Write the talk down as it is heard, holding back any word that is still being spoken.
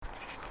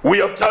We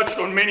have touched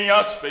on many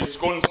aspects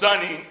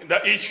concerning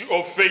the issue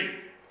of faith.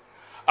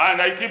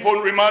 And I keep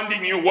on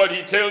reminding you what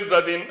he tells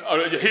us in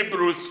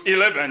Hebrews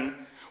 11,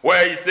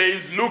 where he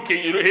says,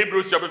 looking, in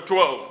Hebrews chapter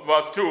 12,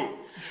 verse 2,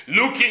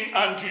 looking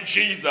unto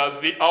Jesus,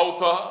 the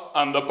author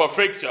and the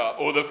perfecter,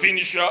 or the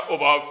finisher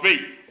of our faith.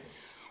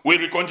 We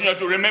will continue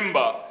to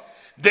remember,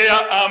 there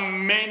are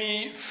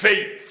many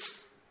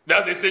faiths.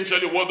 That's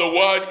essentially what the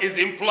word is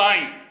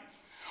implying.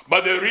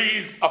 But there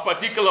is a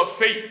particular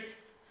faith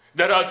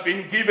that has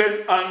been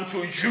given unto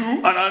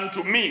you and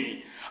unto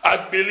me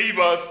as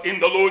believers in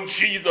the Lord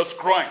Jesus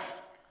Christ.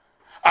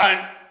 And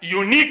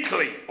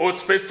uniquely or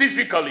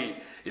specifically,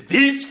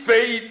 this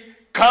faith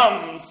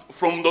comes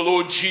from the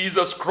Lord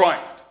Jesus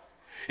Christ.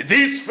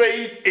 This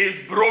faith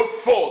is brought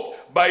forth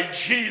by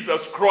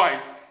Jesus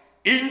Christ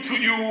into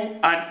you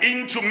and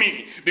into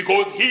me,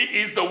 because he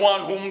is the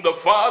one whom the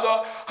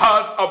Father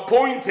has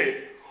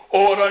appointed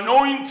or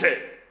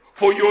anointed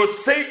for your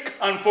sake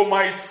and for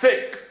my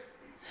sake.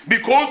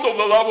 Because of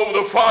the love of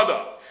the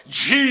Father,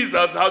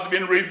 Jesus has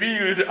been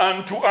revealed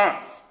unto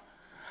us.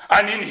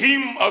 And in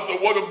him, as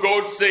the word of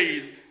God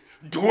says,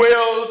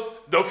 dwells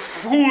the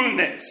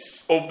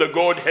fullness of the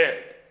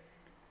Godhead.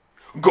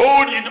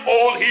 God in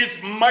all his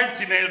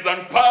mightiness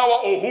and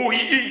power of who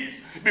he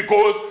is,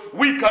 because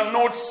we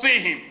cannot see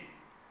him.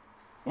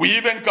 We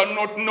even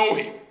cannot know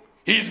him.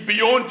 He's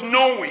beyond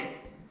knowing.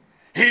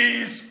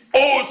 He is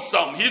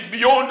awesome. He's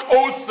beyond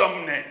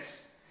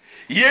awesomeness.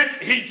 Yet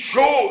he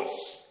chose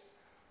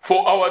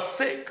for our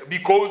sake,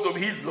 because of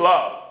his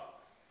love,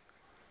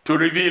 to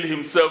reveal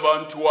himself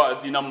unto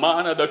us in a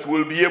manner that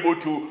we'll be able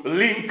to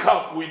link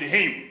up with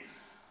him.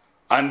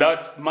 And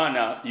that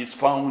manner is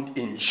found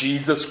in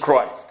Jesus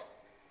Christ.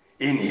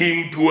 In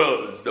him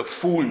dwells the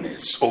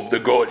fullness of the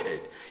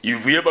Godhead.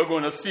 If you're ever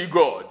going to see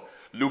God,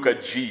 look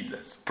at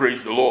Jesus.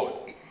 Praise the Lord.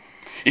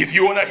 If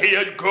you want to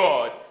hear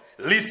God,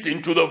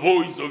 listen to the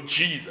voice of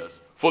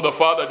Jesus, for the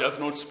Father does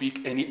not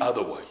speak any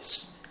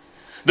otherwise.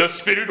 The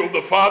Spirit of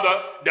the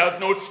Father does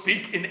not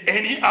speak in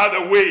any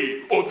other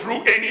way or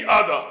through any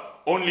other,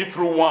 only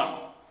through one,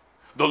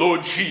 the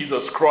Lord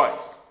Jesus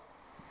Christ.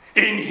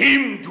 In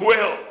him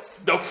dwells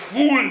the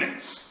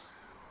fullness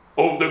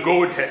of the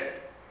Godhead.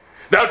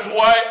 That's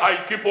why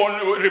I keep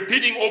on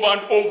repeating over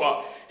and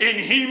over, in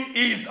him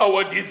is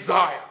our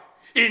desire.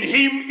 In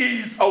him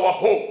is our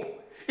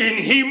hope. In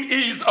him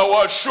is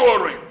our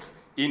assurance.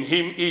 In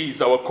him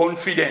is our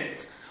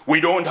confidence. We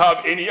don't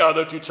have any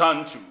other to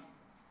turn to.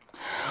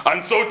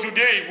 And so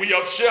today we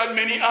have shared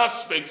many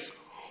aspects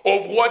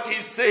of what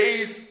he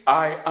says,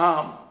 I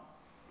am.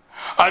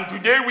 And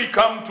today we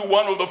come to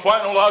one of the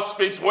final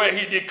aspects where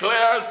he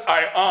declares,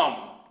 I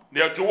am.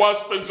 There are two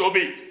aspects of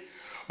it.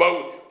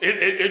 But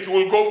it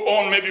will go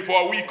on maybe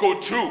for a week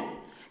or two.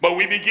 But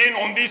we begin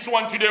on this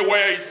one today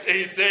where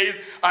he says,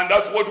 and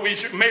that's what we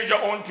should measure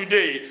on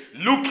today,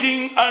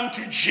 looking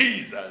unto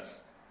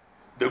Jesus,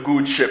 the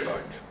good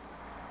shepherd.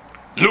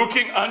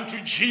 Looking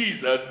unto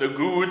Jesus, the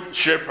good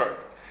shepherd.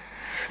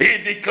 He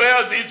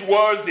declares these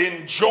words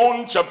in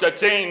John chapter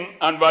 10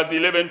 and verse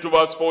 11 to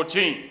verse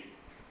 14.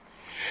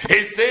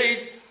 He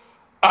says,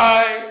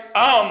 I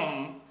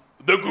am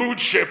the good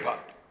shepherd.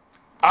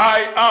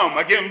 I am,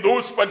 again,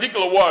 those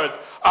particular words,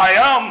 I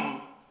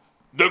am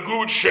the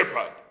good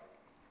shepherd.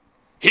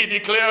 He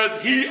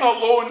declares he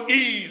alone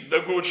is the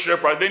good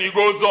shepherd. Then he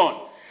goes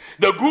on.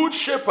 The good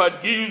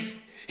shepherd gives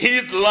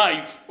his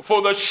life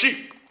for the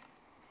sheep.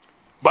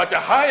 But a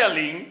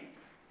hireling,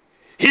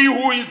 he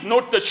who is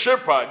not the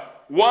shepherd,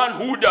 one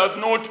who does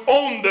not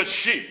own the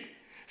sheep,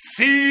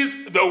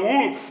 sees the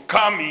wolf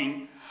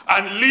coming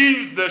and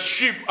leaves the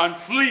sheep and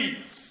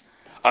flees.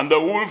 And the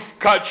wolf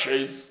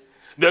catches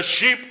the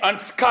sheep and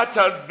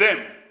scatters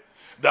them.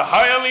 The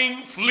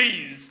hireling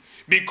flees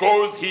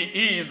because he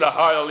is a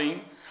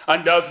hireling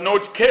and does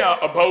not care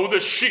about the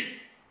sheep.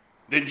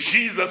 Then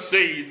Jesus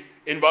says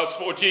in verse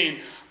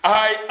 14,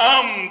 I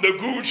am the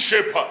good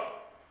shepherd.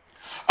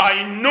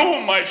 I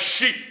know my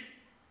sheep,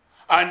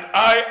 and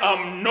I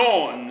am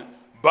known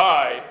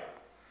by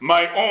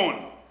my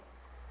own.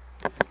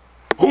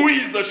 Who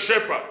is the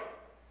shepherd?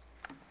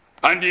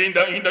 And in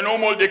the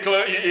normal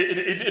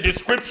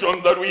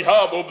description that we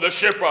have of the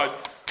shepherd,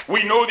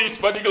 we know this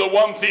particular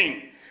one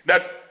thing,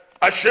 that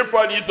a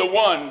shepherd is the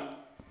one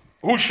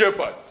who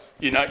shepherds,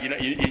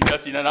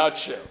 just in a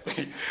nutshell.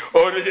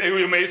 Or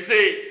we may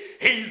say,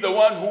 he is the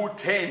one who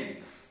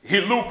tends,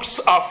 he looks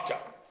after.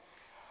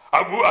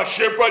 A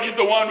shepherd is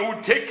the one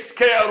who takes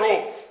care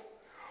of,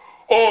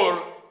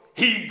 or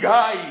he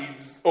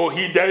guides, or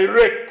he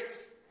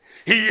directs,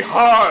 he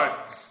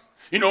herds.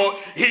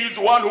 He's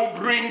one who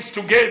brings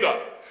together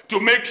to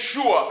make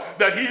sure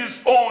that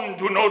his own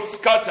do not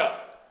scatter.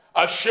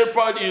 A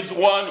shepherd is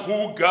one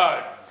who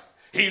guards.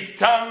 He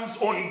stands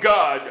on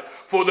guard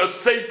for the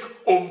sake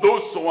of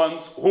those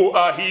ones who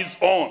are his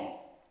own.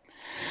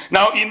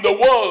 Now, in the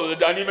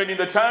world, and even in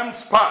the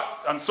times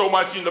past, and so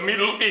much in the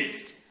Middle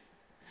East,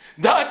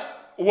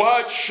 that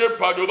word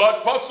shepherd, or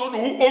that person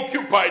who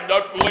occupied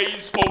that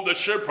place of the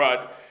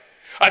shepherd,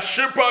 a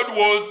shepherd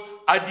was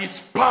a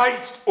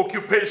despised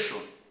occupation.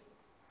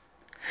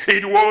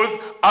 It was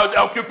an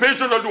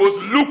occupation that was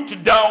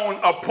looked down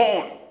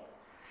upon.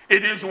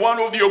 It is one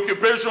of the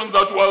occupations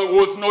that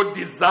was not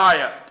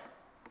desired.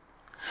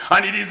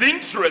 And it is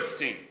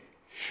interesting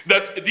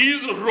that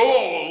this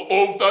role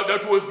of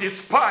that was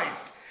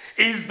despised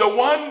is the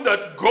one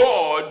that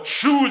God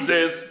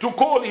chooses to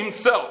call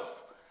himself.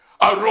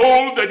 A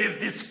role that is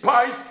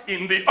despised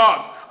in the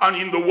earth and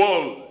in the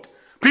world.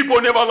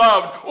 People never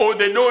loved or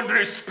they don't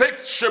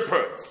respect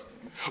shepherds.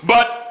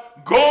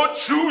 But God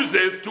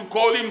chooses to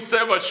call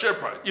himself a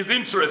shepherd. It's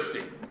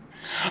interesting.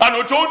 And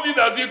not only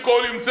does he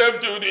call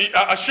himself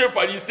a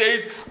shepherd, he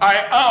says,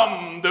 I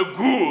am the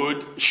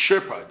good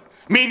shepherd.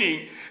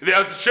 Meaning, there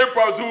are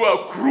shepherds who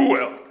are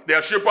cruel. There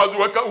are shepherds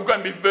who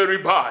can be very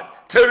bad,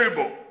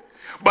 terrible.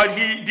 But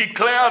he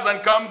declares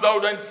and comes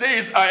out and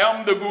says, I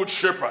am the good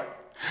shepherd.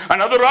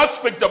 Another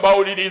aspect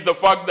about it is the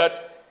fact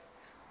that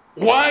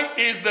why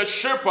is the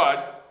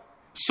shepherd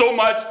so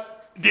much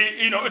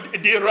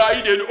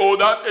derided, or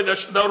that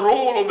the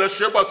role of the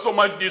shepherd so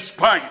much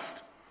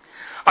despised?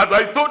 As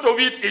I thought of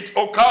it, it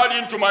occurred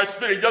into my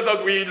spirit just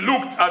as we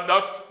looked at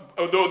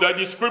the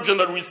description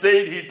that we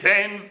said. He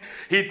tends,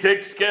 he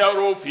takes care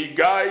of, he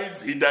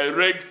guides, he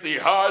directs, he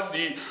herds,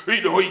 he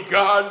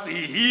guards,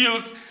 he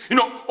heals.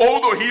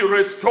 Although he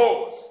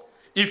restores.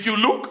 If you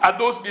look at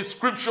those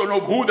descriptions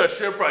of who the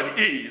shepherd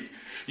is,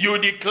 you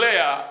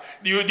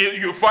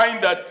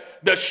find that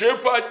the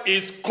shepherd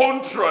is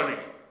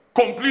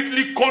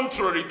completely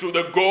contrary to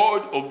the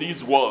God of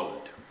this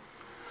world.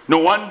 No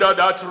wonder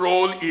that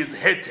role is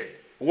hated.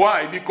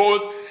 Why?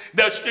 Because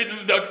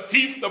the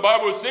thief, the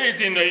Bible says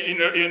in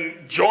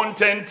John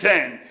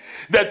 10:10,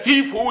 the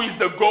thief who is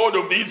the God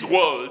of this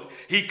world,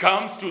 he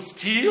comes to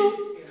steal,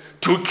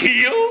 to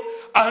kill,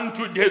 and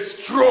to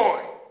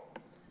destroy.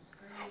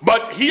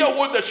 But hear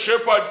what the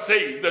shepherd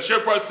says. The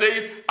shepherd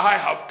says, I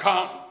have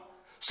come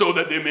so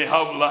that they may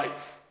have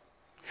life.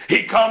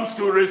 He comes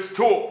to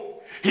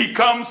restore. He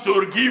comes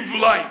to give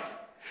life.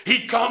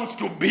 He comes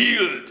to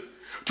build,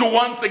 to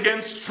once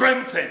again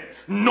strengthen,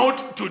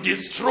 not to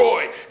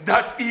destroy.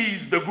 That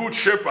is the good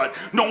shepherd.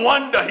 No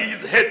wonder he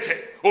is hated,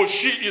 or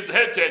she is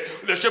hated.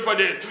 The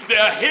shepherd is. They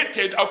are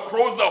hated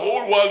across the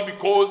whole world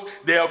because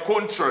they are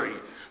contrary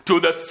to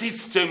the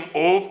system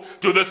of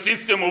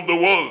the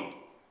world.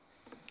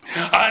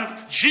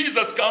 And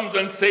Jesus comes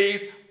and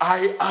says,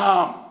 I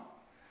am.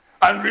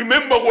 And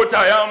remember what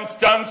I am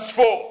stands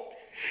for.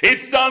 It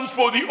stands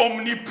for the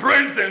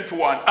omnipresent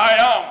one.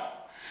 I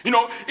am.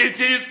 It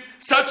is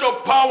such a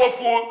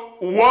powerful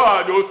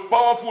word or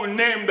powerful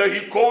name that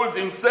he calls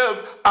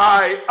himself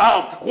I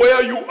am.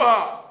 Where you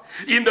are,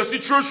 in the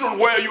situation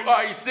where you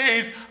are, he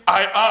says,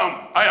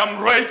 I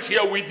am right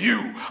here with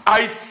you.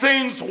 I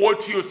sense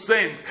what you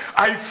sense.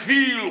 I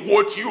feel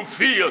what you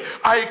feel.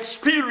 I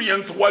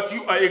experience what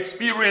you are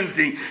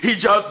experiencing. He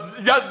just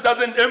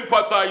doesn't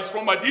empathize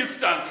from a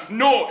distance.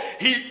 No,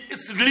 he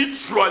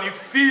literally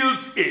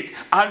feels it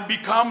and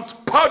becomes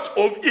part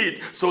of it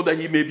so that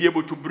he may be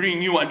able to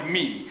bring you and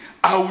me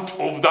out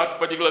of that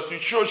particular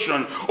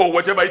situation or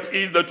whatever it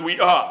is that we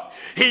are.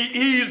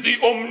 He is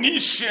the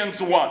omniscient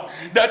one.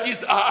 That is,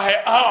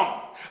 I am.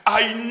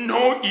 I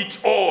know it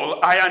all.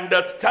 I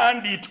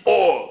understand it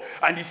all.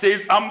 And he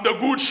says, I'm the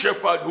good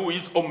shepherd who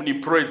is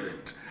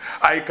omnipresent.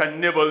 I can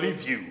never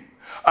leave you.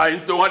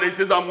 And so when he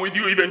says, I'm with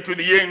you even to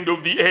the end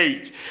of the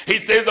age. He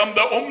says, I'm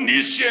the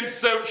omniscient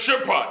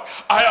shepherd.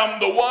 I am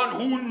the one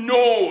who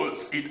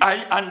knows it. I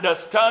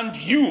understand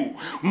you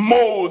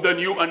more than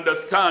you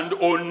understand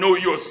or know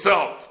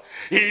yourself.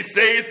 He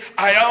says,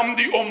 I am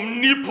the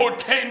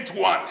omnipotent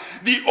one,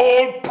 the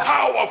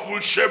all-powerful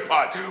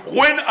shepherd.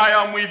 When I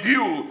am with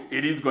you,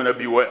 it is going to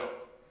be well.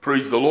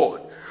 Praise the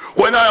Lord.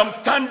 When I am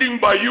standing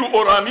by you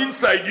or I'm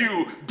inside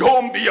you,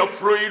 don't be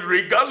afraid,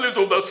 regardless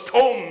of the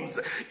storms.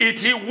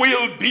 It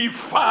will be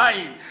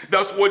fine.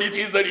 That's what it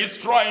is that he's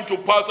trying to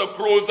pass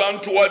across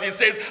unto us. He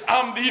says,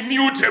 I'm the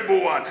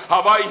immutable one.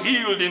 Have I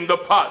healed in the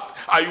past?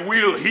 I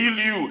will heal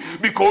you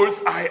because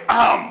I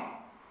am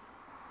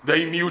the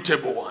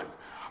immutable one.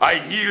 I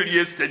healed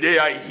yesterday,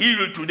 I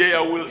healed today,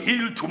 I will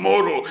heal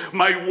tomorrow.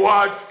 My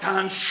word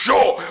stands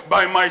sure.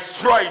 By my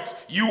stripes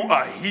you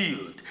are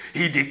healed.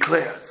 He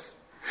declares.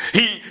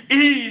 He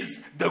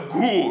is the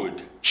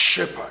good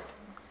shepherd.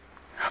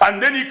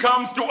 And then he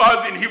comes to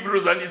us in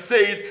Hebrews and he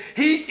says,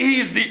 he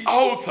is the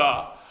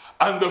author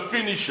and the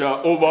finisher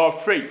of our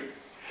faith.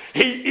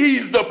 He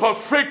is the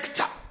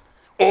perfecter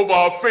of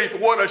our faith.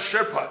 What a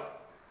shepherd.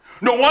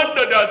 No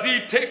wonder does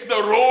he take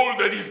the role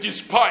that is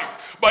despised.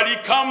 But he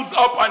comes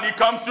up and he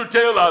comes to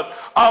tell us,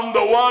 I'm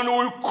the one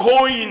who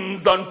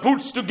coins and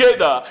puts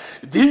together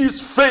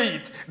this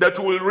faith that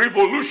will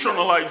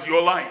revolutionize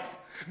your life,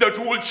 that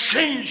will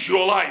change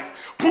your life,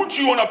 put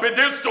you on a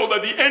pedestal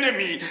that the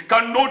enemy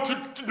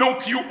cannot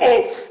knock you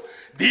off.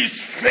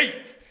 This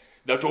faith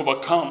that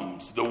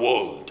overcomes the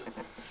world,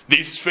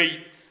 this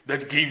faith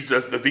that gives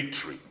us the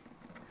victory.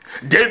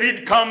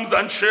 David comes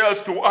and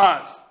shares to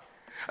us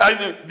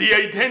the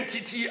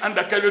identity and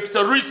the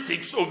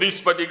characteristics of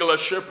this particular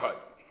shepherd.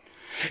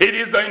 It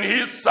is in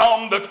his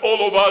psalm that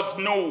all of us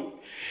know.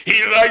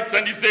 He writes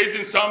and he says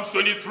in Psalms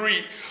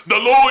 23, the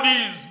Lord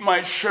is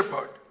my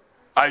shepherd,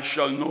 I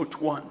shall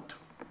not want.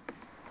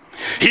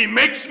 He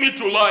makes me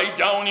to lie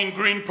down in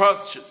green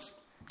pastures.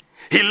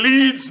 He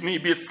leads me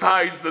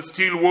beside the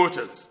still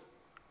waters.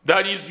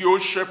 That is your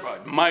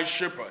shepherd, my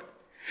shepherd.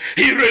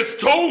 He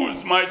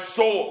restores my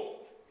soul.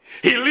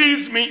 He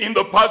leads me in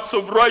the paths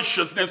of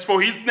righteousness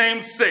for his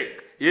name's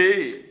sake.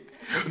 Yea.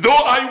 Though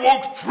I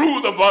walk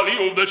through the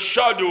valley of the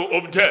shadow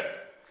of death,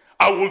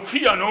 I will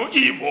fear no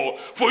evil,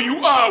 for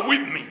you are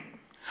with me.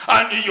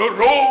 And your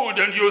rod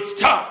and your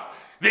staff,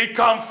 they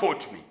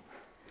comfort me.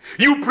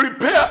 You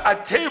prepare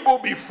a table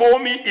before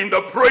me in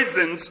the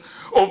presence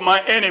of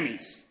my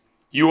enemies.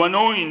 You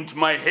anoint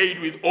my head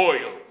with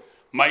oil.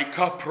 My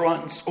cup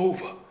runs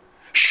over.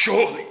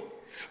 Surely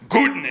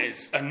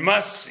goodness and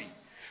mercy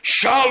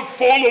shall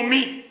follow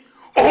me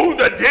all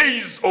the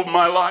days of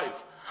my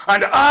life,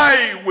 and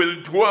I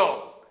will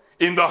dwell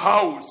in the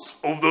house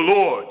of the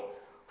Lord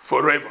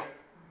forever.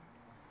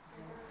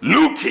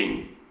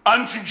 Looking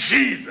unto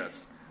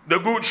Jesus, the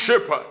good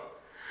shepherd,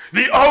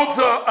 the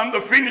author and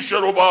the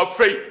finisher of our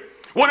faith.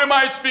 What am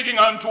I speaking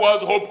unto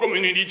us, Hope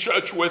Community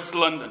Church, West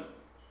London?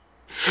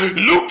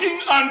 Looking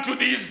unto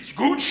this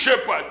good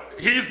shepherd,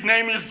 his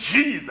name is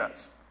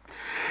Jesus.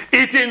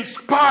 It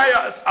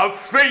inspires a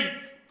faith,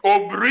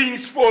 or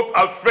brings forth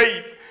a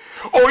faith,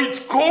 or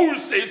it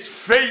causes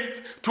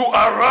faith to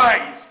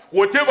arise.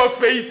 Whatever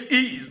faith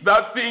is,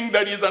 that thing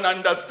that is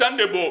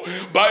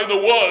ununderstandable by the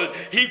world,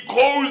 he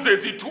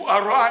causes it to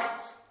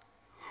arise.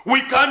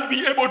 We can't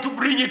be able to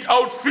bring it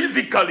out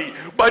physically,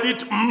 but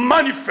it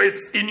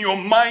manifests in your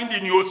mind,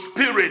 in your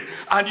spirit,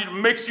 and it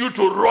makes you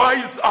to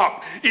rise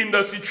up in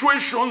the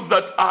situations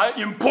that are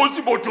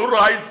impossible to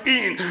rise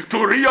in,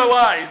 to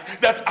realize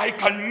that I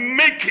can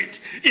make it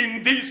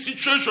in this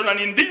situation and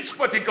in this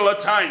particular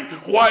time.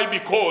 Why?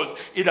 Because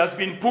it has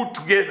been put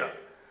together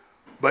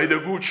by the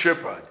good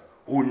shepherd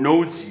who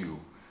knows you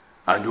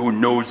and who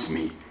knows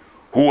me,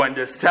 who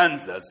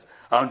understands us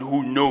and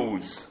who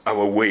knows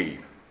our way.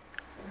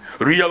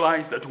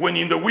 Realize that when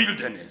in the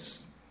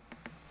wilderness,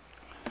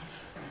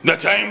 the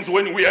times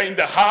when we are in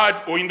the hard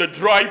or in the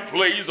dry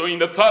place or in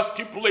the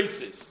thirsty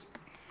places,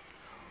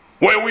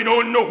 where we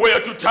don't know where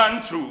to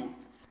turn to,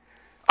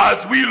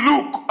 as we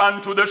look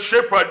unto the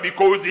shepherd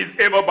because he's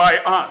ever by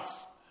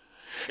us,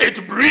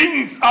 it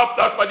brings up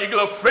that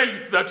particular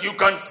faith that you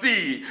can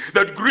see,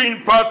 that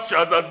green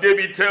pastures, as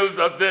David tells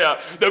us there,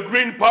 the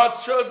green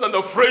pastures and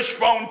the fresh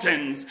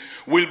fountains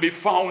will be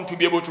found to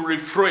be able to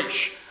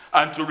refresh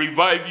and to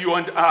revive you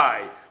and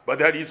I. But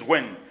that is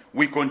when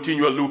we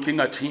continue looking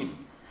at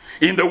him.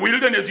 In the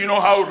wilderness, you know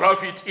how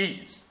rough it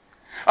is.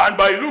 And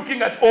by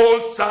looking at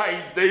all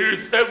sides, there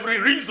is every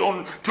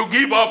reason to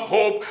give up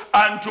hope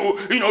and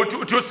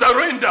to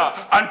surrender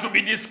and to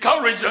be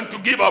discouraged and to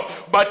give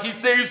up. But he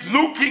says,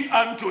 looking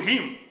unto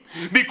him,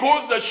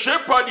 because the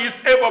shepherd is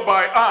ever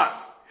by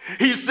us.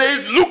 He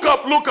says, look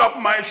up,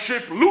 my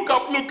sheep. Look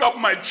up,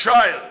 my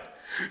child.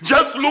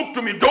 Just look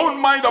to me. Don't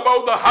mind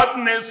about the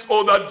hardness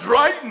or the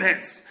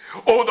dryness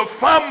or the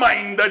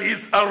famine that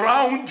is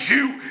around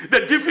you,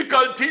 the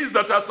difficulties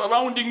that are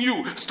surrounding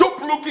you.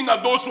 Stop looking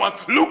at those ones.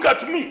 Look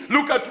at me,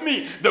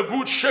 the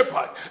good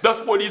shepherd.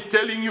 That's what he's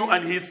telling you,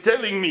 and he's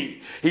telling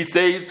me. He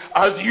says,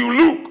 as you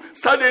look,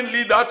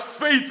 suddenly that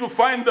faith to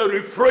find the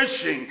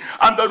refreshing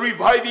and the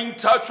reviving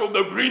touch of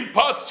the green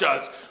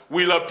pastures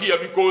will appear,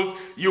 because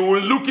you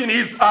will look in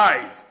his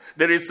eyes.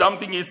 There is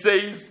something he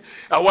says,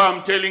 why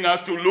I'm telling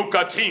us to look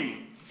at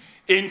him.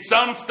 In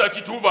Psalms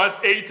 32 verse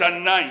 8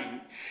 and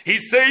 9, he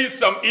says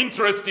some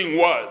interesting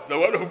words. The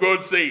word of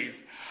God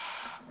says,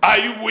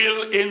 I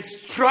will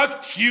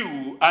instruct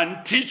you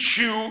and teach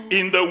you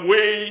in the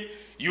way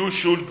you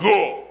should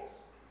go.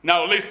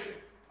 Now listen.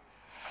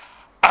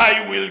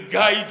 I will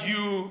guide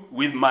you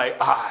with my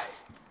eye.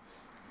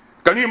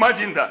 Can you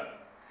imagine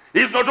that?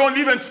 He's not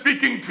only even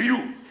speaking to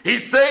you. He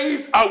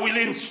says, I will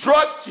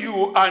instruct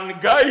you and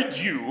guide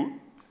you.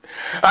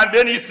 And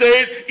then he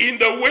says, in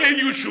the way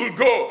you should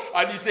go.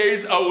 And he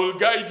says, I will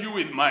guide you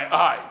with my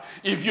eye.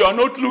 If you are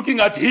not looking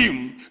at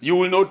him, you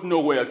will not know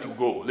where to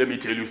go. Let me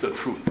tell you the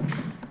truth.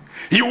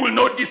 You will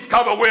not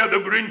discover where the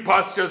green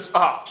pastures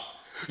are.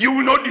 You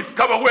will not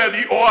discover where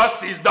the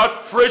oasis,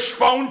 that fresh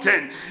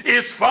fountain,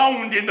 is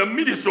found in the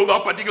midst of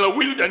that particular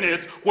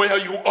wilderness where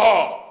you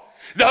are.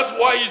 That's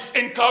why he's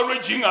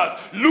encouraging us.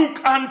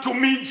 Look unto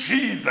me,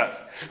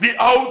 Jesus, the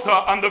author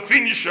and the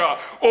finisher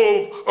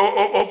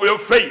of your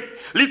faith.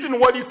 Listen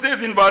what he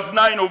says in verse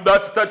 9 of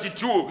that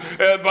 32,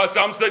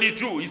 Psalms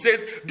 32. He says,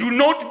 do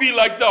not be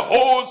like the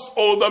horse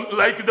or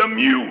like the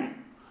mule,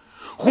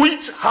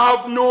 which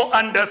have no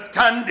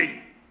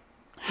understanding,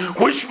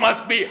 which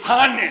must be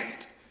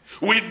harnessed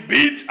with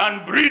bit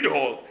and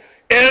bridle,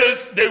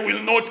 else they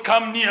will not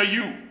come near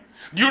you.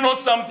 Do you know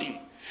something?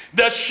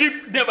 The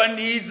sheep never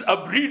needs a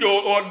bridle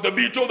or the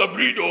bit of the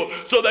bridle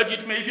so that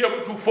it may be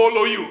able to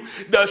follow you.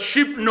 The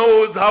sheep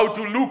knows how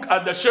to look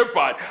at the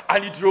shepherd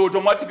and it will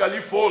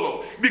automatically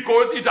follow,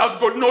 because it has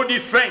got no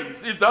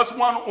defense. That's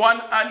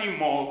one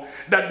animal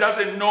that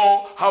doesn't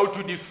know how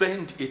to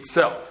defend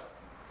itself.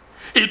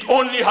 It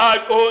only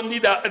had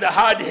the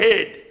hard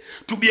head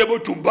to be able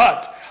to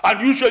butt.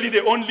 And usually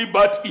they only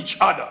butt each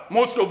other.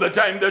 Most of the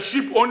time the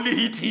sheep only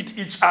hit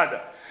each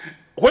other.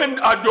 When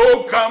a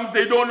dog comes,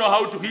 they don't know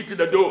how to hit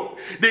the dog.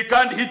 They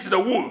can't hit the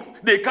wolf.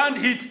 They can't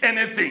hit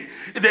anything.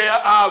 They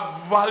are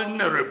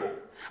vulnerable.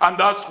 And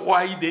that's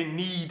why they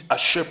need a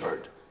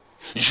shepherd.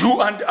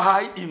 You and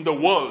I in the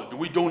world,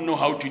 we don't know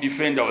how to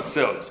defend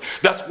ourselves.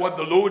 That's what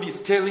the Lord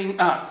is telling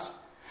us.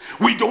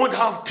 We don't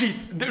have teeth.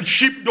 The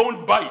sheep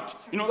don't bite.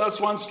 You know,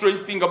 that's one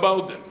strange thing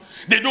about them.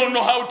 They don't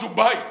know how to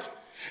bite.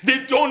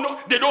 They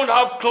don't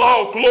have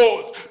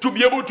claws to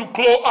be able to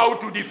claw out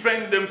to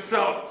defend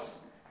themselves.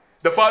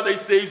 The Father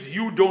says,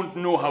 you don't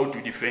know how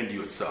to defend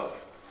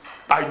yourself.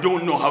 I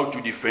don't know how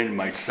to defend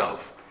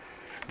myself.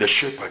 The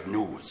shepherd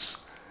knows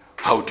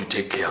how to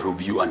take care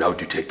of you and how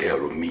to take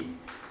care of me.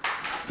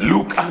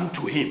 Look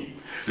unto him,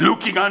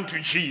 looking unto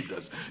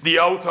Jesus, the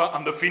author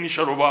and the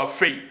finisher of our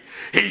faith.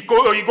 He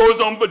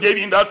goes on, David,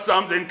 in that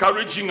Psalms,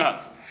 encouraging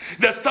us.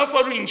 The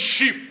suffering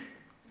sheep,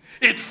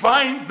 it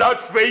finds that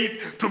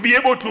faith to be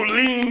able to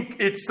link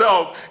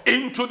itself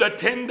into the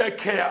tender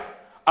care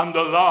and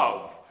the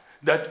love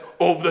that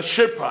of the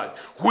shepherd,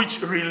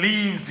 which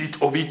relieves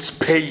it of its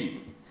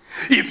pain.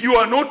 If you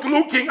are not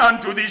looking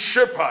unto this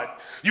shepherd,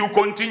 you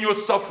continue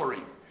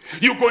suffering.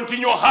 You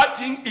continue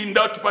hurting in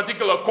that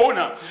particular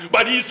corner.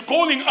 But he is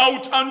calling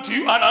out unto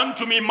you and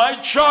unto me, my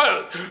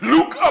child,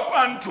 look up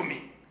unto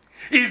me.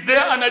 Is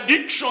there an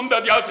addiction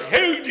that has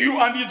held you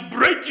and is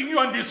breaking you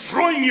and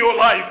destroying your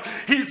life?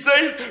 He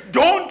says,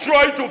 don't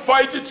try to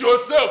fight it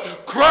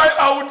yourself. Cry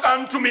out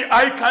unto me.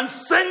 I can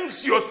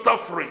sense your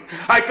suffering.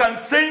 I can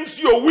sense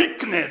your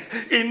weakness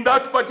in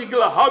that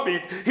particular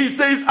habit. He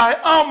says, I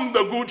am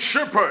the good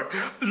shepherd.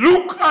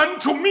 Look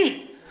unto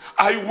me.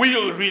 I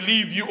will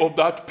relieve you of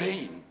that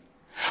pain.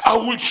 I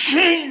will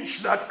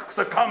change that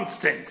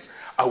circumstance.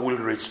 I will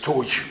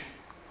restore you.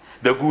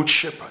 The good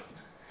shepherd.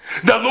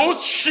 The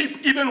lost sheep,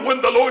 even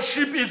when the lost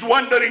sheep is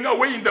wandering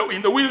away in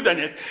the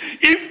wilderness,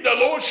 if the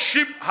lost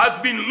sheep has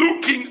been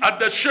looking at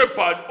the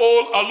shepherd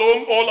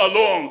all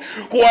along,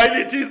 while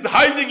it is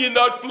hiding in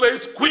that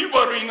place,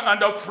 quivering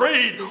and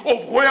afraid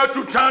of where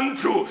to turn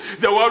to,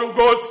 the word of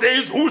God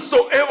says,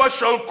 whosoever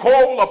shall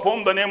call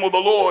upon the name of the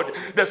Lord,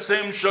 the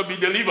same shall be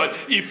delivered.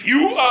 If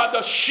you are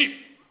the sheep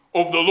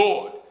of the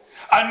Lord,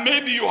 and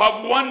maybe you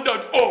have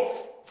wandered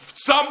off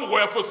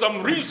somewhere for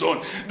some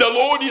reason, the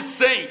Lord is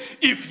saying,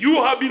 if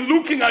you have been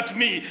looking at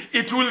me,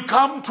 it will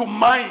come to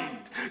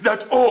mind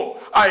that,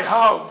 oh, I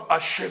have a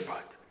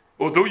shepherd.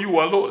 Although you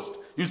are lost,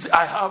 you say,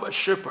 I have a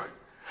shepherd.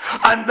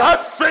 And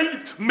that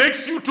faith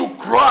makes you to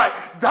cry.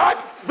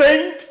 That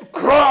faint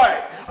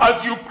cry,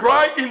 as you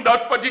cry in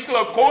that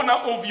particular corner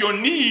of your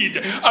need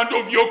and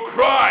of your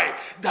cry,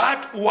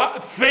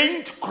 that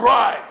faint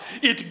cry,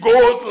 it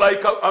goes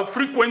like a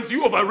frequency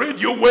of a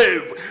radio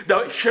wave.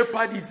 The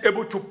shepherd is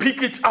able to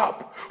pick it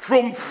up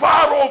from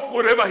far off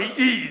wherever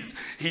he is.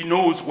 He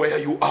knows where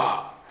you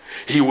are.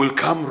 He will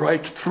come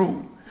right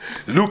through,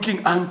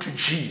 looking unto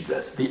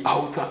Jesus, the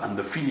author and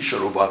the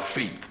finisher of our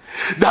faith.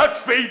 That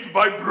faith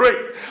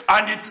vibrates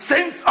and it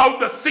sends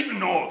out the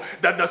signal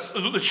that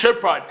the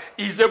shepherd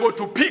is able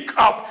to pick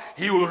up.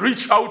 He will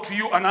reach out to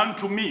you and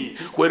unto me,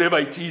 wherever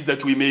it is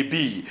that we may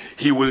be.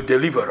 He will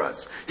deliver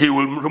us. He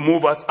will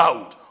remove us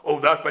out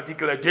of that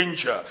particular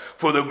danger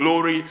for the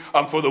glory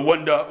and for the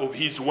wonder of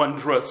his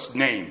wondrous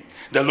name.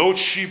 The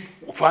lost sheep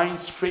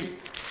finds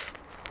faith.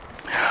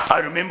 I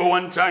remember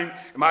one time,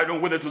 I don't know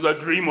whether it was a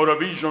dream or a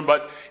vision,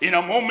 but in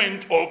a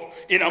moment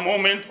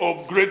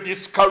of great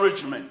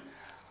discouragement,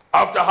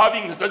 after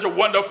having such a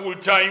wonderful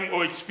time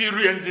or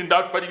experience in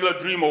that particular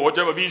dream or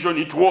whatever vision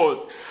it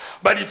was,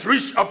 but it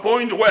reached a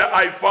point where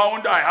I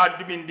found I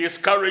had been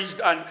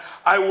discouraged and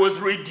I was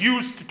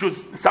reduced to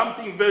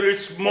something very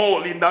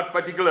small in that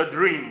particular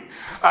dream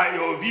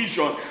or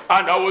vision.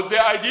 And I was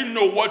there, I didn't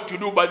know what to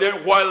do. But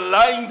then while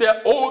lying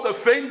there, all the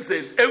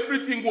fences,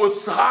 everything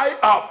was high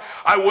up.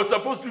 I was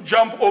supposed to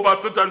jump over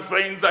certain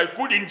fence. I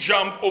couldn't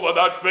jump over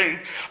that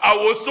fence. I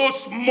was so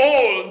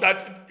small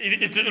that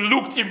it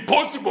looked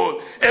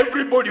impossible.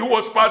 Everybody who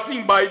was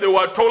passing by, they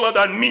were taller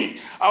than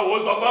me. I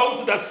was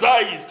about the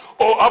size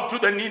or up to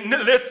the knee,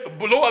 less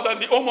lower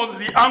than almost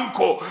the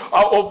ankle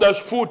of the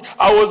foot.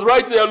 I was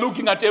right there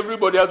looking at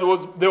everybody as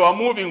they were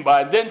moving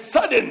by. Then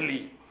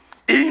suddenly,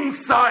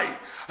 inside,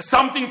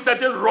 something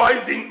started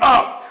rising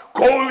up,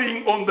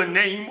 calling on the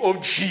name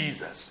of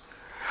Jesus.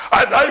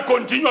 As I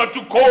continued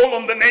to call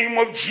on the name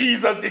of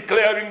Jesus,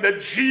 declaring that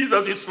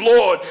Jesus is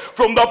Lord,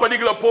 from that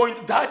particular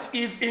point, that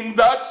is in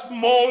that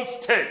small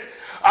state,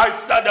 I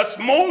said a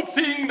small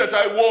thing that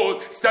I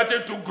was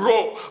started to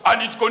grow,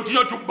 and it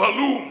continued to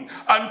balloon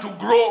and to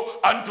grow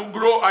and to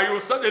grow. I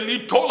was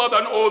suddenly taller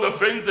than all the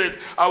fences.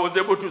 I was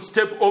able to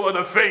step over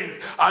the fence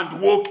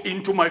and walk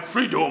into my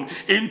freedom,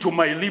 into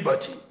my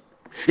liberty.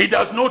 It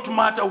does not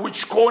matter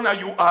which corner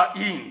you are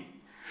in.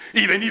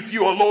 Even if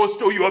you are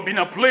lost or you have been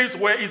in a place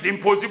where it's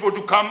impossible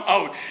to come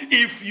out,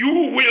 if you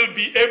will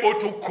be able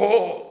to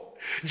call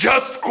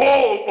Just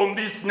call on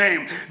this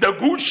name. The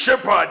Good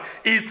Shepherd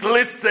is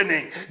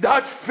listening.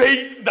 That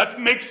faith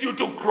that makes you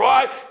to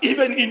cry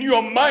even in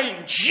your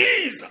mind,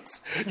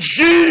 Jesus,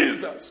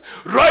 Jesus,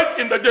 right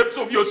in the depths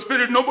of your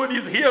spirit. Nobody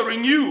is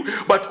hearing you,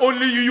 but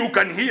only you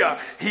can hear.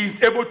 He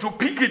is able to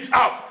pick it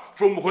up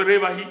from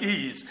wherever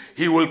he is.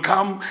 He will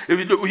come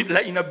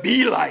in a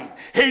beeline,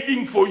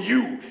 heading for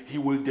you. He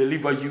will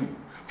deliver you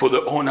for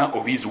the honor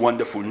of his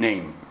wonderful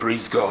name.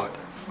 Praise God.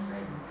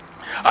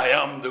 I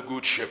am the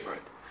Good Shepherd.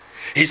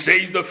 He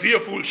says the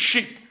fearful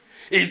sheep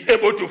is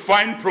able to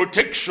find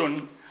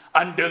protection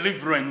and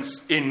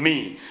deliverance in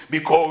me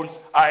because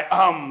I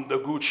am the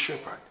Good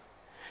Shepherd.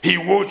 He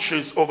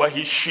watches over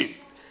his sheep.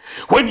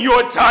 When you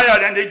are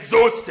tired and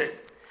exhausted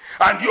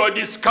and you are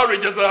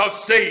discouraged, as I have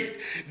said,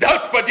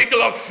 that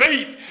particular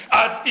faith,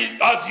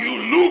 as you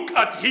look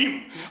at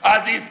him,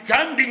 as he's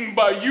standing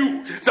by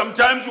you,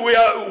 sometimes we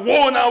are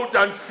worn out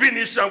and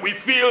finished and we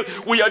feel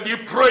we are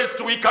depressed,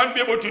 we can't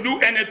be able to do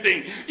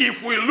anything.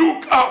 If we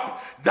look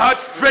up,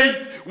 that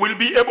faith will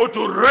be able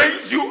to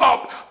raise you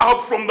up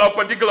from that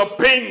particular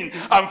pain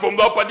and from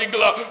that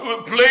particular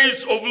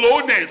place of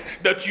lowness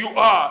that you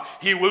are.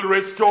 He will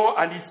restore,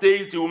 and he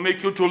says he will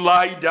make you to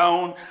lie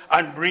down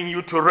and bring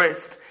you to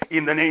rest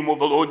in the name of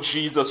the Lord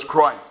Jesus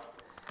Christ.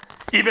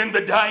 Even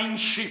the dying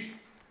sheep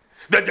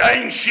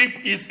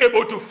is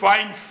able to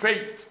find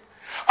faith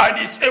and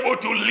is able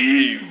to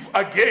live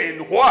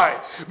again.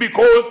 Why?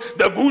 Because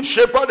the Good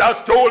Shepherd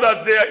has told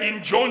us there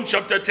in John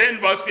chapter 10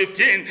 verse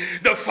 15,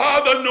 the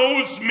Father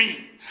knows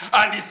me.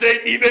 And he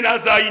said, even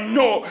as I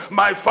know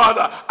my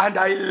Father, and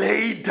I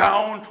lay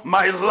down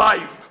my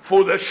life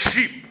for the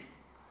sheep.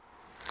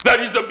 That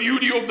is the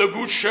beauty of the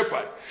Good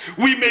Shepherd.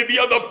 We may be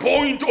at the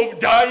point of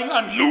dying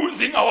and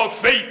losing our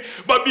faith,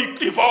 but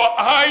if our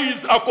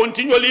eyes are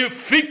continually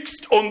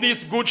fixed on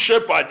this Good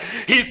Shepherd,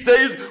 he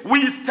says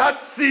we start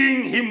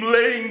seeing him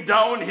laying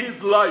down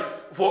his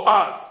life for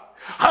us,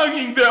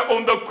 hanging there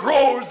on the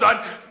cross and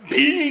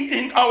being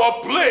in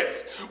our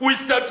place. We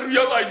start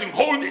realizing,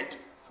 hold it,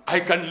 I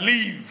can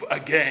live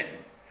again.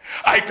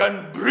 I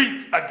can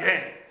breathe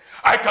again.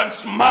 I can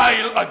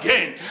smile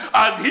again.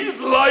 As his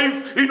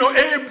life,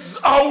 ebbs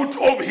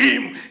out of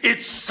him,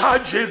 it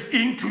surges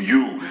into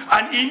you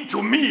and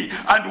into me,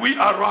 and we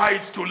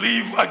arise to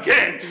live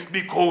again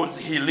because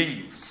he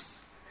lives.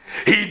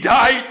 He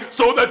died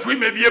so that we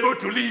may be able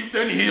to live.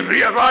 Then he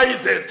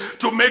rearises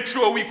to make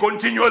sure we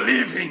continue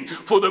living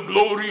for the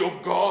glory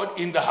of God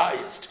in the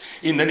highest.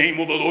 In the name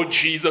of the Lord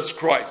Jesus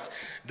Christ.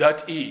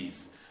 That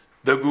is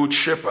the Good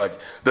Shepherd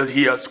that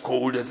he has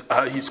called us,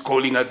 he's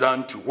calling us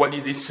unto. What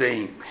is he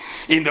saying?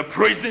 In the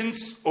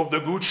presence of the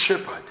Good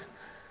Shepherd,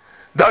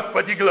 that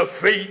particular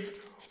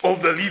faith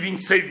of the living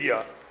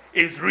Savior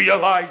is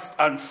realized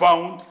and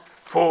found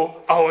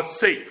for our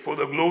sake, for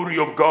the glory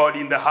of God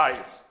in the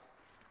highest.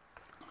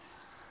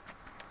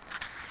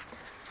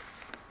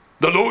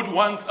 The Lord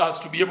wants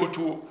us to be able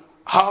to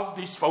have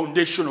this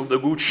foundation of the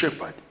Good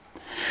Shepherd.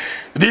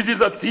 This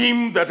is a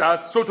theme that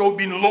has sort of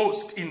been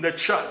lost in the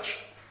church.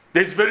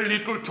 There's very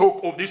little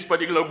talk of this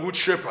particular Good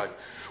Shepherd.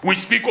 We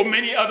speak of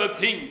many other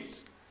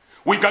things.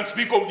 We can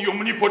speak of the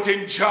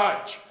omnipotent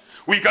judge.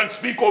 We can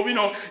speak of,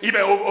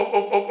 even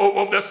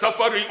of the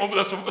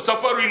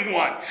suffering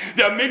one.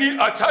 There are many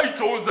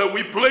titles that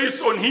we place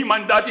on him,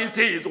 and that it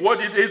is what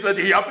it is that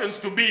he happens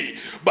to be.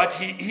 But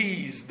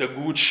he is the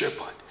Good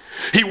Shepherd.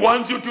 He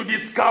wants you to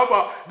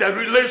discover the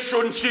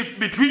relationship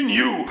between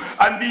you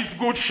and this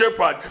Good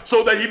Shepherd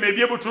so that he may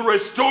be able to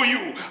restore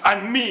you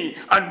and me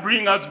and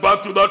bring us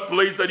back to that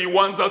place that he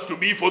wants us to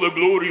be for the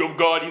glory of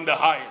God in the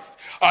highest.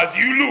 As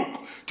you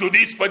look to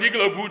this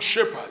particular Good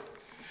Shepherd,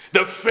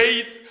 the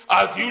faith,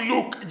 as you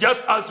look,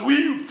 just as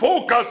we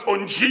focus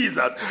on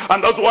Jesus,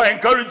 and that's why I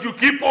encourage you,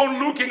 keep on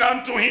looking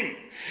unto him.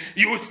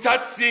 You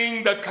start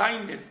seeing the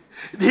kindness,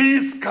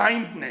 his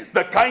kindness,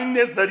 the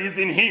kindness that is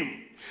in him.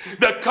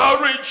 The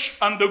courage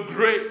and the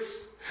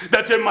grace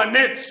that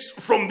emanates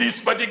from this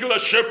particular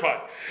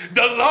shepherd,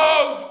 the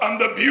love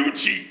and the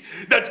beauty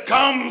that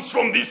comes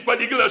from this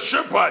particular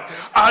shepherd,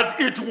 as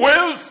it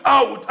wells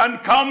out and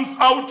comes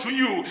out to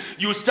you,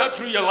 you start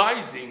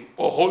realizing,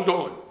 oh, hold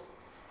on,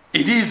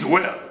 it is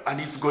well and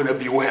it's going to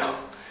be well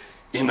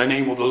in the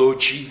name of the Lord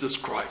Jesus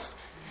Christ.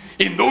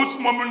 In those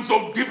moments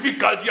of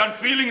difficulty and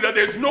feeling that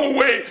there's no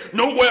way,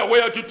 nowhere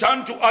where to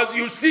turn to, as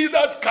you see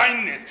that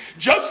kindness,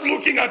 just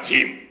looking at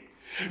him,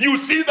 you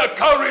see the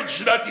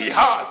courage that he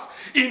has.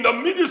 In the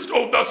midst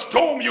of the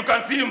storm, you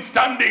can see him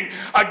standing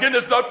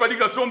against that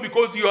particular storm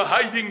because you are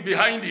hiding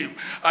behind him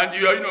and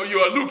you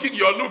are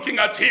looking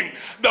at him.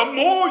 The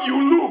more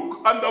you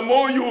look and the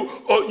more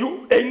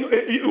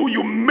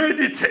you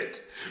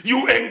meditate,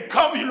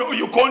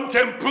 you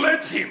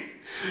contemplate him.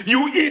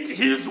 You eat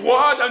his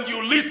word and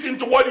you listen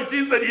to what it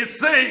is that he's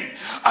saying,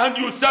 and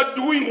you start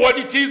doing what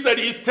it is that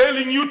he's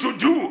telling you to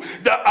do.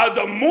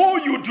 The more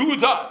you do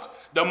that,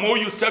 the more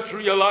you start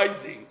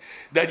realizing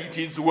that it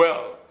is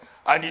well,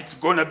 and it's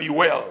going to be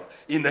well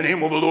in the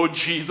name of the Lord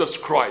Jesus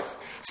Christ.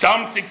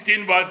 Psalm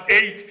 16 verse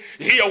 8,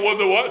 hear what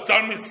the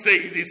psalmist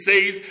says. He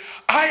says,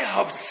 I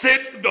have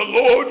set the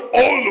Lord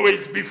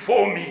always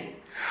before me.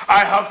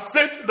 I have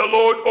set the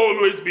Lord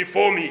always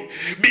before me.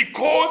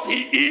 Because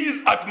he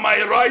is at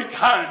my right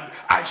hand,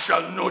 I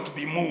shall not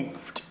be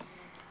moved.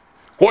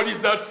 What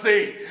is that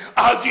saying?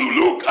 As you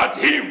look at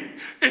him,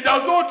 it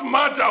does not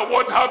matter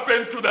what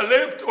happens to the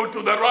left or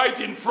to the right,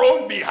 in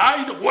front,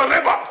 behind,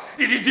 wherever.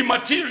 It is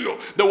immaterial.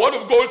 The word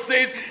of God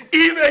says,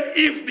 even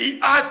if the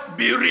earth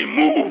be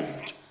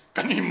removed.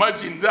 Can you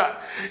imagine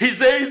that? He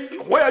says,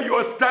 where you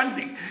are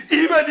standing,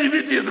 even if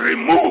it is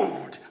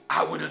removed,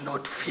 I will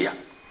not fear.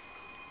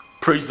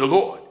 Praise the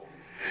Lord.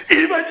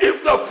 Even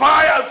if the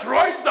fires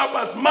rise up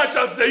as much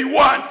as they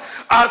want,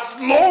 as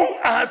long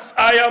as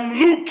I am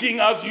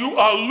looking, as you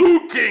are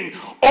looking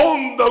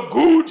on the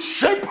Good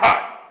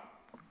Shepherd.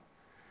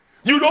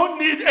 You don't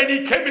need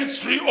any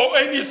chemistry or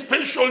any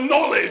special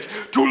knowledge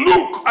to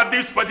look at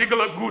this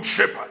particular Good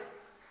Shepherd.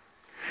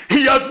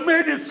 He has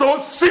made it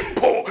so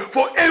simple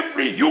for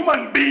every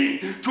human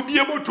being to be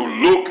able to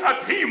look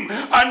at him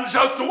and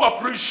just to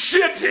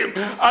appreciate him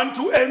and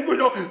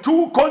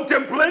to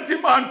contemplate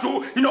him and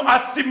to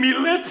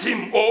assimilate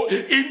him or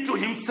into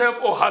himself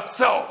or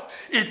herself.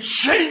 It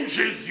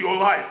changes your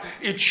life.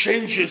 It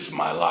changes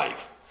my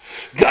life.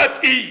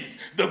 That is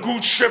the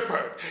Good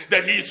Shepherd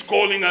that he is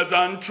calling us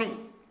unto.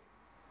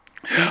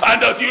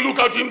 And as you look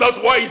at him, that's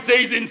why he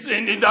says in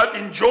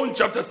John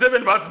chapter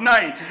 7 verse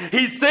 9,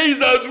 he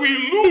says, as we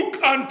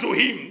look unto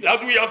him,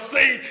 as we have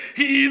said,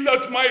 he is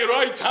at my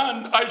right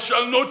hand, I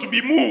shall not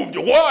be moved.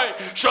 Why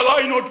shall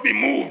I not be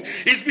moved?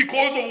 It's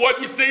because of what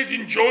he says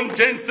in John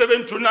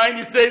 10:7-9.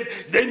 He says,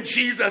 then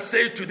Jesus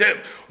said to them,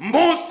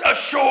 most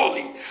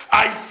assuredly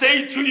I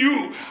say to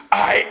you,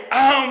 I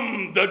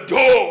am the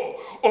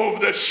door of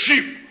the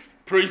sheep.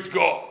 Praise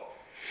God.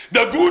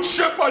 The Good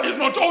Shepherd is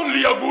not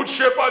only a good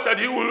shepherd that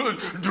he will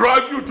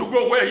drag you to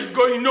go where he's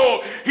going.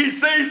 No, he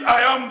says, I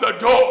am the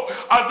door.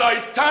 As I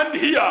stand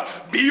here,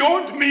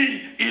 beyond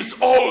me is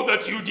all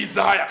that you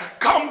desire.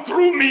 Come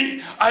through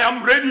me. I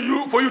am ready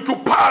for you to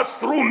pass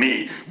through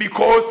me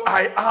because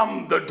I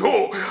am the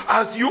door.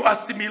 As you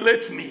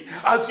assimilate me,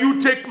 as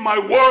you take my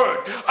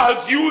word,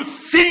 as you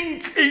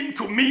sink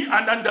into me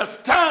and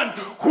understand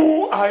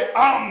who I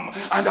am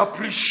and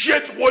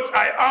appreciate what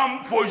I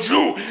am for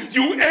you,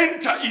 you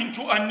enter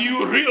into a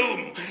new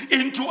realm,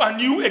 into a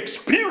new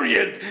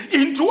experience,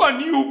 into a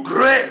new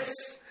grace.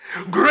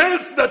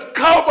 Grace that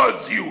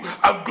covers you,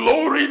 a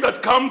glory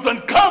that comes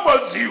and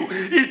covers you.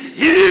 It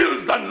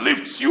heals and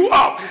lifts you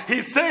up.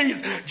 He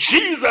says,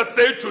 Jesus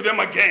said to them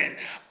again,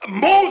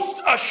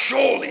 most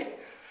assuredly,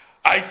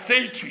 I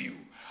say to you,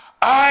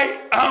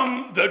 I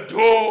am the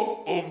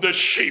door of the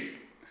sheep.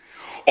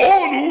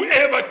 All who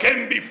ever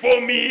came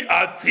before me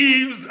are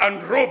thieves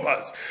and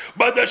robbers,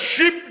 but the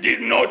sheep did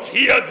not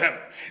hear them.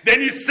 Then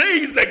he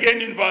says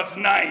again in verse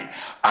 9,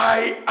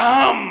 I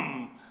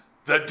am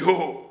the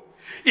door.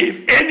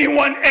 If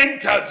anyone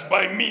enters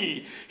by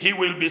me, he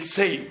will be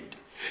saved.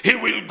 He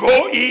will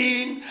go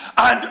in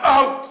and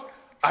out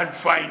and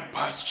find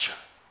pasture.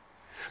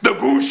 The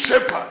Good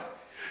Shepherd,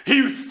 he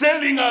is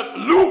telling us,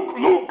 look,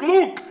 look,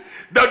 look.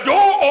 The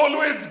door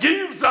always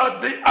gives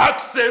us the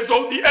access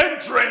or the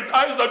entrance,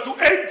 either to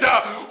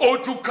enter or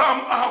to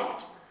come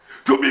out,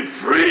 to be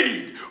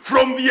freed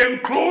from the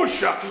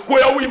enclosure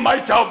where we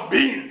might have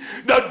been.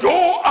 The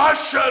door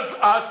ushers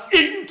us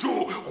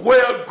into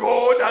where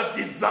God has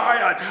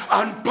desired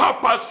and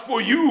purposed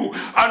for you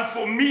and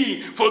for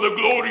me, for the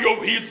glory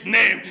of his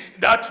name.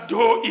 That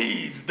door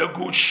is the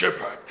Good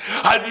Shepherd.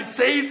 As he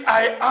says,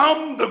 I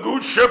am the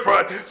Good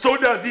Shepherd, so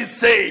does he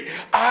say,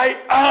 I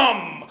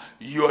am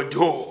your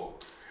door.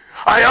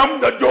 I am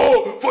the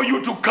door for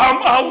you to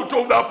come out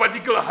of that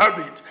particular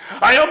habit.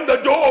 I am the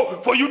door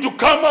for you to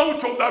come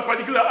out of that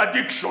particular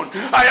addiction.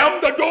 I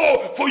am the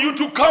door for you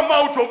to come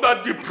out of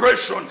that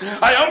depression.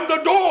 I am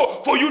the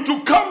door for you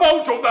to come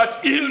out of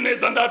that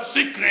illness and that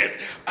sickness.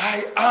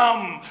 I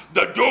am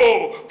the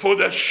door for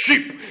the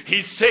sheep,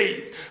 he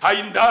says.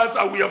 And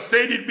as we have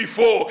said it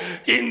before,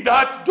 in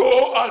that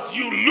door, as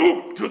you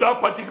look to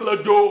that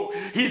particular door,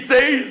 he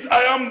says,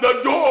 I am the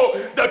door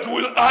that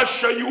will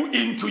usher you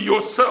into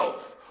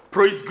yourself.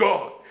 Praise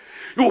God.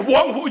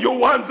 You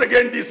once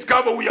again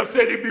discover, we have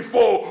said it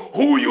before,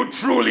 who you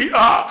truly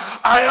are.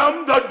 I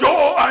am the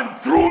door,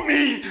 and through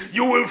me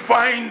you will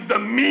find the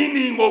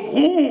meaning of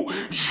who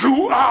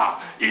you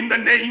are in the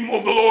name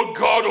of the Lord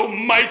God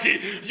Almighty.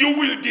 You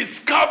will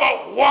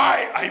discover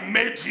why I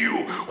made you,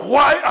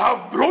 why I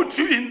have brought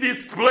you in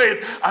this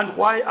place, and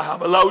why I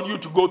have allowed you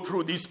to go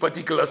through this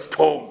particular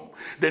storm.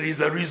 There is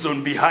a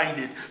reason behind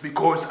it,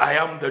 because I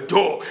am the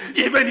door.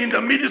 Even in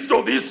the midst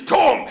of this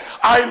storm,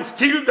 I am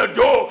still the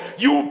door.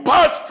 You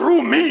pass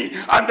through me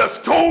and the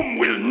storm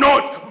will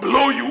not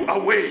blow you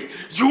away.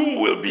 You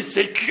will be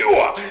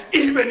secure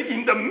even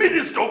in the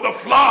midst of the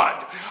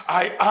flood.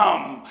 I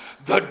am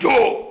the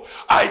door.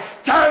 I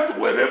stand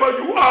wherever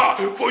you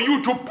are for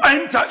you to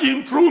enter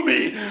in through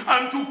me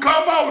and to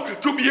come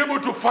out, to be able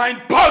to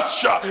find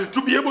pasture,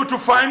 to be able to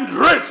find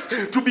rest,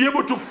 to be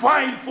able to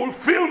find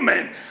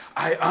fulfillment.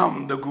 I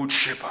am the good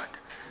shepherd,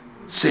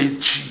 says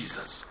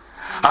Jesus.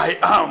 I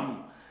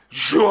am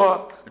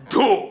your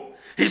door.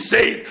 He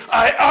says,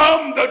 I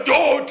am the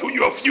door to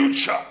your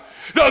future.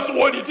 That's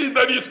what it is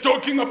that he's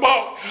talking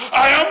about.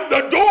 I am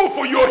the door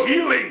for your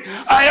healing.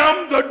 I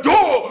am the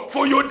door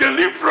for your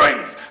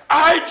deliverance.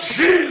 I,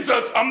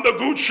 Jesus, am the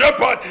good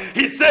shepherd.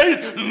 He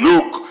says,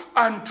 look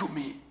unto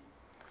me.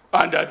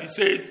 And as he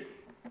says,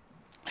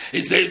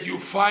 you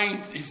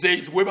find, he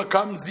says, whoever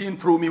comes in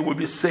through me will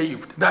be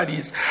saved. That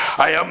is,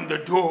 I am the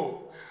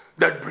door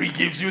that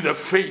gives you the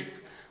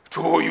faith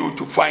for you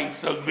to find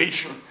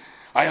salvation.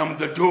 I am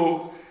the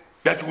door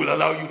that will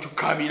allow you to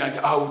come in and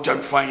out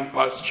and find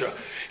pasture.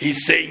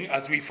 He's saying,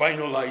 as we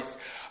finalize,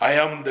 I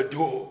am the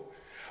door.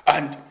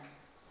 And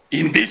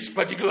in this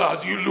particular,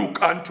 as you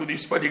look unto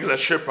this particular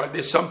shepherd,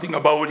 there's something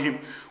about him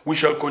we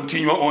shall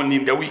continue on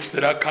in the weeks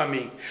that are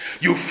coming.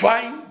 You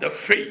find the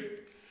faith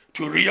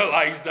to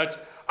realize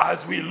that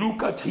as we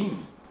look at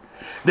him,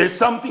 there's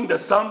something the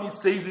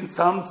psalmist says in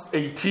Psalms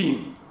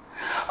 18,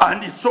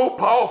 and it's so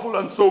powerful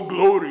and so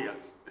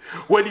glorious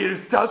when he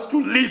starts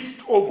to list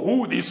of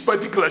who this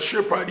particular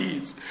shepherd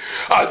is.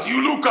 As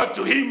you look at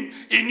him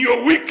in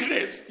your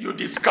weakness, you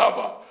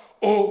discover,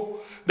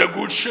 oh, the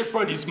good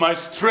shepherd is my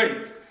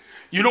strength.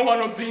 You know,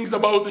 one of the things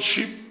about the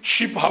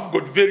sheep have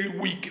got very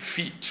weak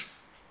feet.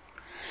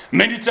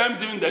 Many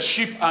times even the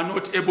sheep are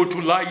not able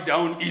to lie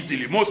down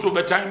easily. Most of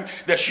the time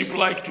the sheep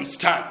like to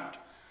stand.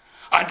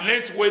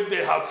 Unless when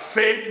they have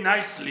fed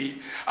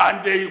nicely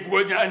and they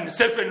were in a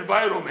safe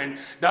environment,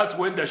 that's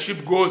when the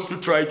sheep goes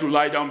to try to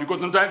lie down. Because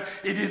sometimes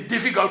it is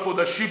difficult for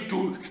the sheep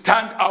to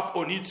stand up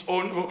on its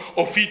own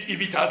feet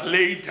if it has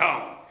laid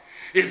down.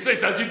 It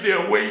says as if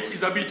their weight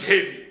is a bit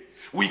heavy.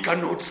 We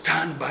cannot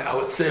stand by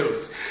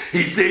ourselves.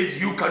 He says,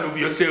 you can of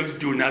yourselves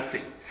do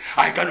nothing.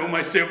 I can of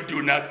myself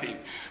do nothing.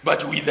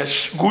 But with the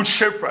good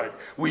shepherd,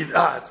 with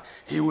us,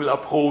 he will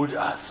uphold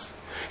us.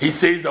 He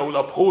says, I will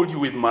uphold you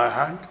with my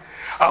hand.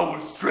 I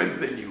will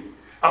strengthen you.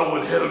 I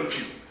will help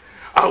you.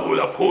 I will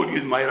uphold you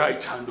with my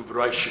right hand of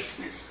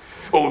righteousness.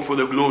 Oh, for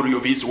the glory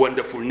of his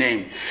wonderful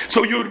name.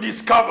 So you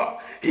discover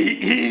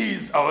he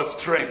is our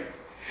strength.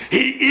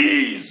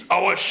 He is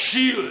our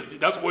shield.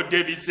 That's what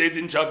David says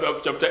in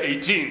chapter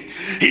 18.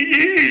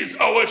 He is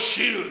our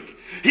shield.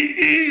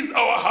 He is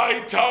our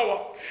high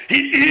tower.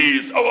 He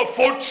is our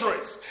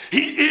fortress.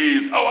 He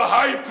is our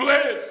high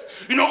place.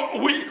 You know,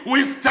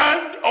 we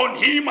stand on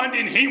him and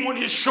in him on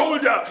his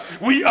shoulder.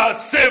 We are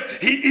safe.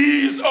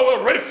 He is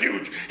our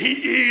refuge.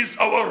 He is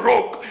our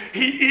rock.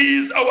 He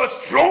is our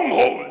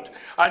stronghold.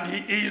 And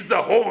he is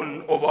the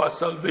horn of our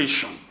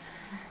salvation.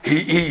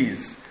 He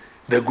is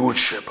the good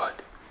shepherd.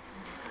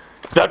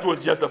 That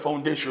was just the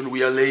foundation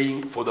we are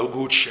laying for the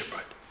good shepherd.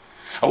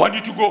 I want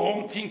you to go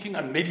home thinking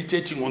and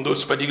meditating on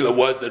those particular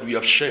words that we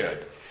have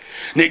shared.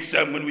 Next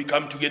time when we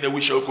come together,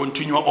 we shall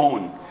continue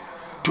on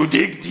to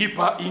dig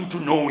deeper into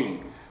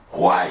knowing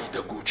why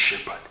the good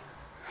shepherd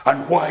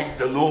and why is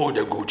the Lord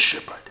a good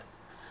shepherd.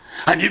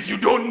 And if you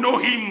don't know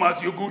him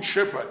as your good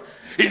shepherd,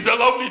 it's a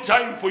lovely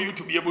time for you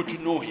to be able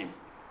to know him.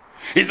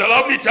 It's a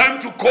lovely time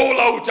to call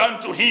out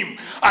unto him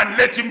and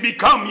let him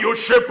become your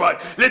shepherd.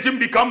 Let him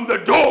become the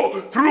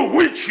door through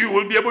which you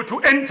will be able to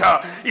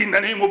enter in the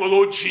name of the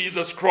Lord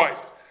Jesus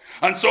Christ.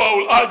 And so I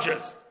will urge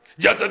us,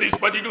 just at this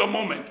particular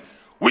moment,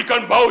 we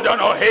can bow down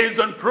our heads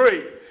and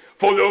pray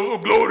for the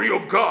glory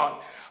of God.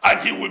 And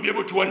he will be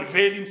able to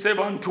unveil himself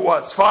unto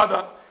us.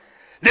 Father,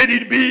 let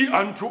it be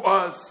unto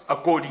us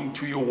according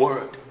to your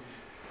word,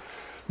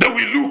 that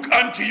we look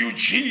unto you,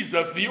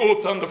 Jesus, the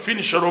author and the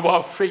finisher of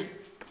our faith.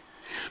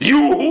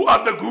 You who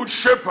are the good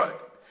shepherd,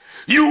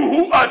 you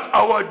who are at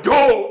our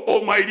door,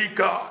 Almighty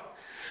God.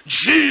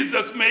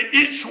 Jesus, may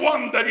each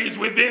one that is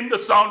within the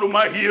sound of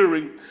my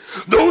hearing,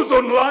 those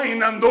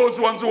online and those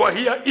ones who are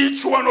here,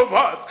 each one of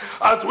us,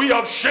 as we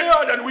have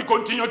shared and we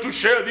continue to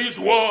share this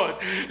word,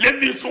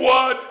 let this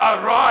word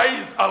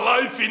arise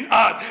alive in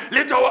us.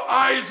 Let our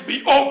eyes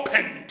be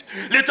opened.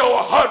 Let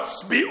our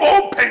hearts be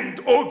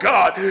opened, oh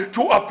God,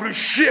 to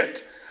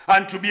appreciate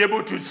and to be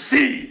able to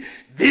see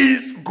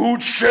this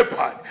good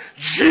shepherd,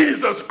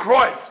 Jesus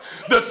Christ,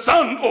 the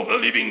Son of the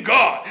living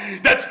God,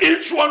 that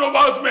each one of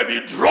us may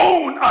be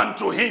drawn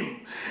unto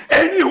him.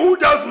 Any who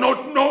does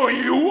not know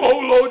you, O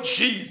Lord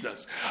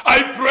Jesus,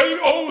 I pray,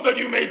 oh, that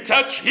you may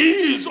touch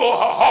his or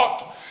her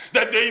heart,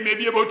 that they may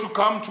be able to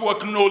come to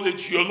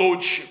acknowledge your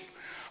lordship,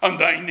 and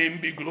thy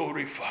name be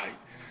glorified.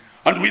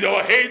 And with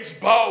our heads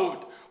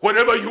bowed,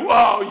 wherever you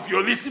are, if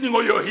you're listening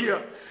or you're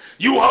here,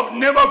 you have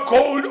never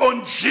called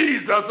on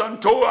Jesus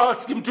and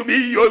asked him to be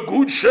your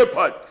good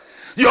shepherd.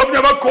 You have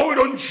never called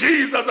on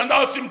Jesus and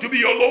asked him to be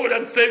your Lord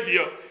and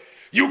Savior.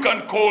 You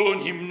can call on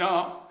him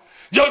now.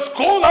 Just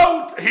call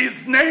out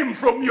his name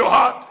from your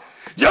heart.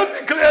 Just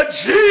declare,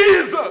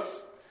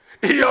 Jesus,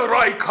 here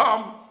I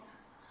come.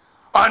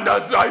 And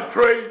as I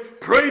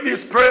pray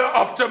this prayer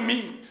after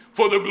me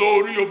for the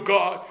glory of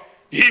God.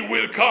 He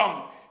will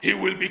come. He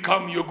will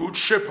become your good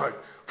shepherd.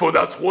 For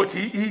that's what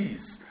he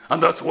is.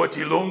 And that's what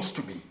he longs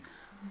to be.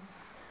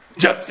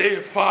 Just say,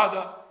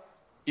 Father,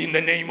 in the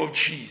name of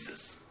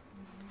Jesus,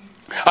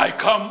 I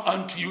come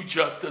unto you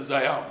just as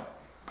I am.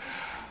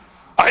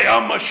 I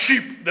am a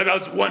sheep that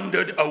has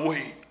wandered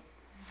away.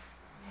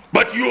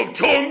 But you have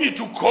told me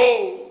to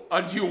call,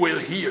 and you will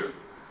hear.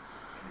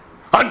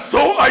 And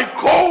so I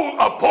call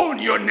upon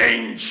your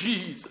name,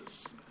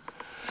 Jesus.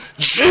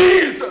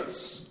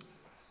 Jesus,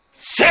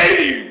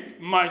 save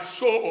my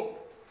soul.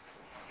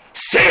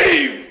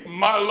 Save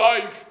my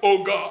life,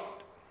 O God.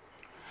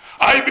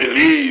 I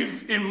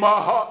believe in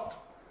my heart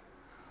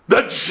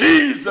that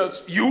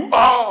Jesus, you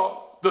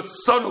are the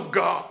Son of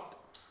God.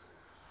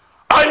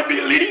 I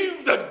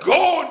believe that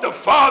God the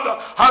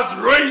Father has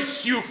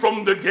raised you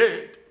from the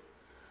dead.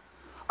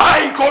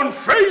 I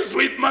confess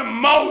with my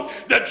mouth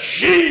that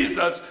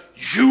Jesus,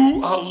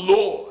 you are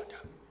Lord.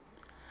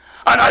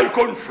 And I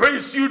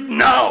confess you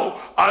now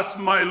as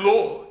my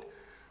Lord.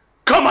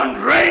 Come and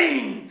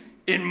reign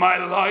in my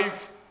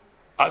life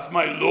as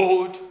my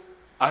Lord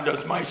and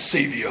as my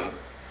Savior.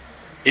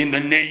 In the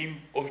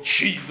name of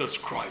Jesus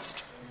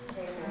Christ.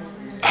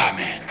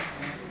 Amen.